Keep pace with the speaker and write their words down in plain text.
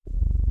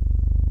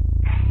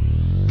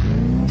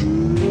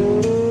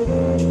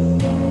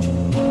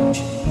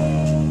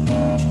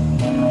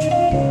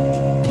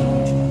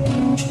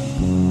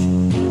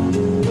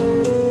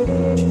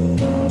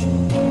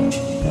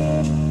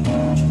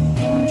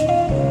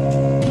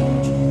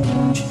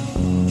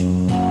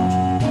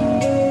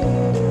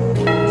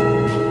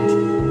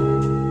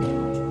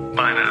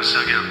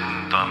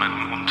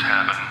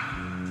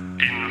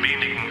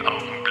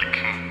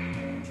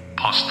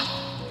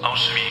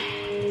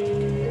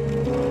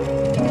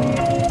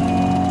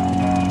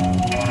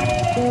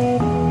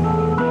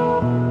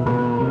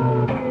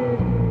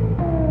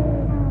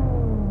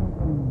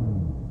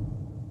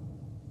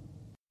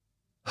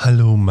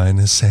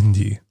kleine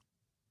Sandy.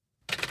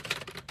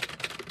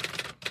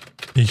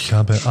 Ich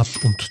habe ab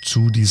und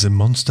zu diese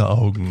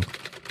Monsteraugen.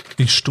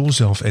 Ich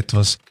stoße auf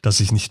etwas, das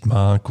ich nicht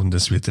mag, und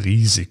es wird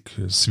riesig,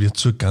 es wird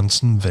zur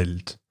ganzen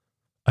Welt.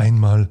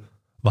 Einmal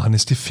waren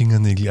es die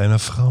Fingernägel einer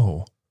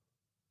Frau.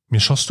 Mir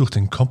schoss durch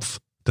den Kopf,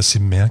 dass sie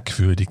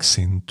merkwürdig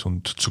sind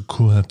und zu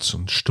kurz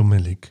und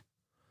stummelig.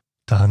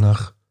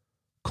 Danach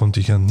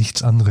konnte ich an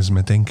nichts anderes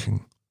mehr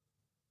denken.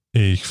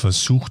 Ich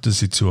versuchte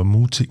sie zu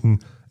ermutigen,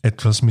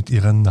 etwas mit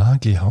ihrer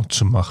Nagelhaut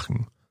zu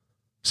machen,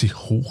 sie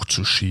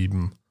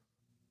hochzuschieben.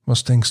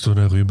 Was denkst du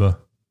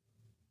darüber?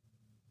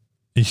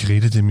 Ich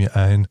redete mir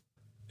ein,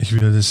 ich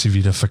würde sie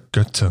wieder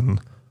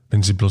vergöttern,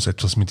 wenn sie bloß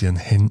etwas mit ihren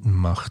Händen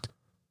macht.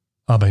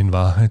 Aber in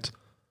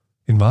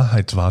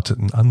Wahrheit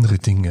warteten andere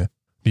Dinge,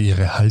 wie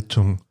ihre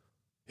Haltung,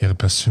 ihre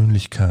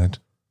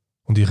Persönlichkeit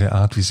und ihre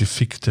Art, wie sie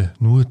fickte,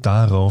 nur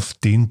darauf,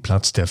 den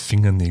Platz der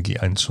Fingernägel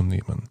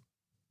einzunehmen.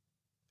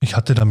 Ich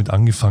hatte damit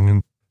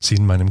angefangen, sie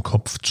in meinem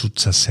Kopf zu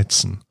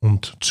zersetzen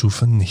und zu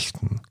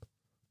vernichten.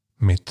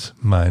 Mit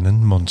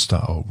meinen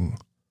Monsteraugen.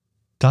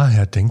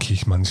 Daher denke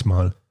ich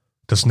manchmal,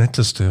 das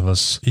Netteste,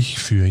 was ich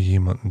für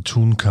jemanden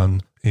tun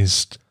kann,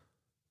 ist,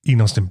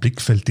 ihn aus dem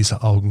Blickfeld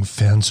dieser Augen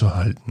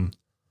fernzuhalten,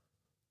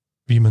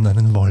 wie man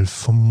einen Wolf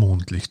vom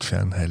Mondlicht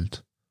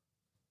fernhält.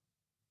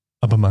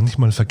 Aber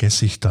manchmal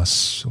vergesse ich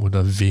das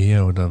oder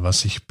wer oder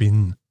was ich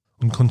bin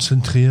und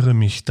konzentriere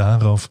mich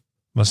darauf,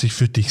 was ich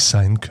für dich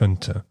sein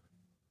könnte.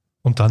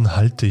 Und dann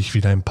halte ich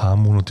wieder ein paar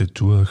Monate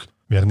durch,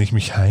 während ich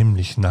mich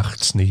heimlich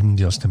nachts neben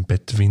dir aus dem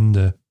Bett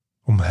winde,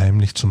 um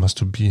heimlich zu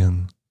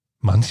masturbieren.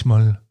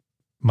 Manchmal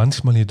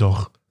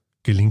jedoch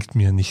gelingt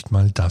mir nicht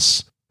mal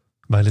das,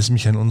 weil es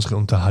mich an unsere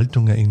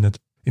Unterhaltung erinnert,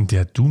 in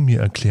der du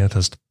mir erklärt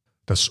hast,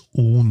 dass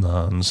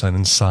Onan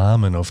seinen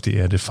Samen auf die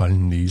Erde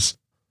fallen ließ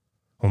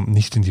und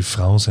nicht in die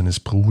Frau seines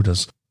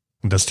Bruders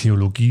und dass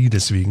Theologie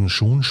deswegen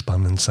schon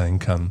spannend sein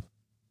kann.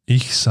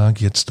 Ich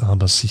sage jetzt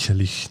aber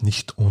sicherlich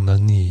nicht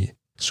Onanie,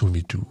 so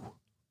wie du.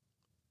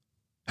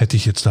 Hätte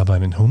ich jetzt aber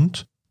einen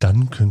Hund,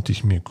 dann könnte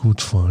ich mir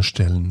gut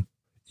vorstellen,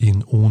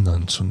 ihn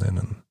Onan zu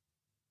nennen.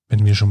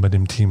 Wenn wir schon bei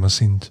dem Thema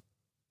sind,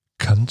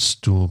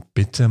 kannst du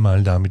bitte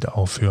mal damit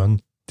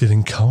aufhören, dir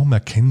den kaum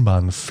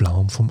erkennbaren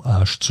Flaum vom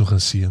Arsch zu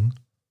rasieren?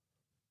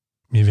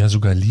 Mir wäre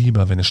sogar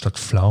lieber, wenn es statt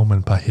Pflaumen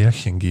ein paar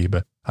Härchen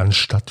gäbe,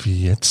 anstatt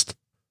wie jetzt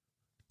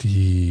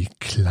die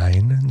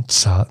kleinen,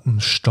 zarten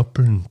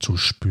Stoppeln zu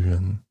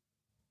spüren.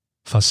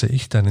 Fasse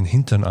ich deinen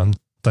Hintern an,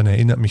 dann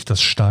erinnert mich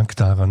das stark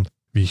daran,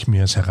 wie ich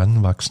mir als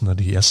Heranwachsender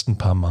die ersten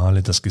paar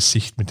Male das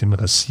Gesicht mit dem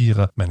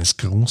Rasierer meines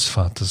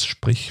Großvaters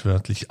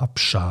sprichwörtlich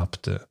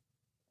abschabte,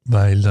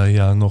 weil da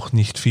ja noch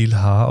nicht viel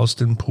Haar aus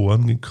den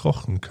Poren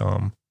gekrochen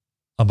kam.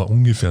 Aber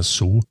ungefähr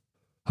so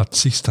hat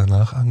sich's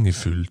danach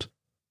angefühlt.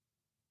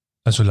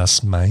 Also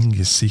lass mein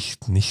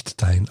Gesicht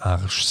nicht dein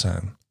Arsch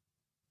sein.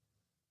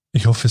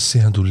 Ich hoffe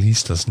sehr, du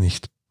liest das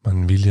nicht.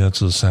 Man will ja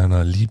zu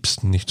seiner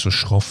Liebsten nicht so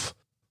schroff,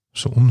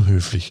 so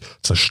unhöflich,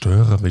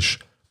 zerstörerisch,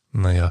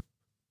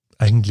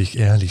 eigentlich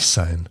ehrlich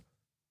sein.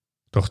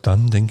 Doch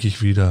dann denke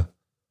ich wieder,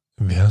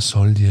 wer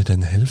soll dir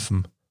denn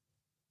helfen,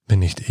 wenn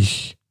nicht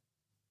ich,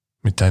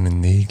 mit deinen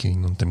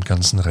Nägeln und dem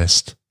ganzen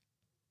Rest?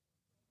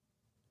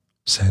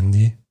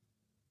 Sandy,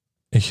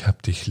 ich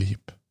hab dich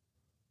lieb.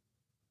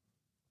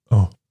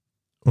 Oh,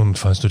 und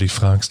falls du dich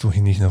fragst,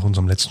 wohin ich nach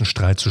unserem letzten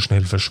Streit so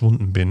schnell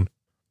verschwunden bin,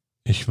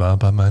 ich war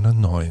bei meiner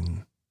Neuen.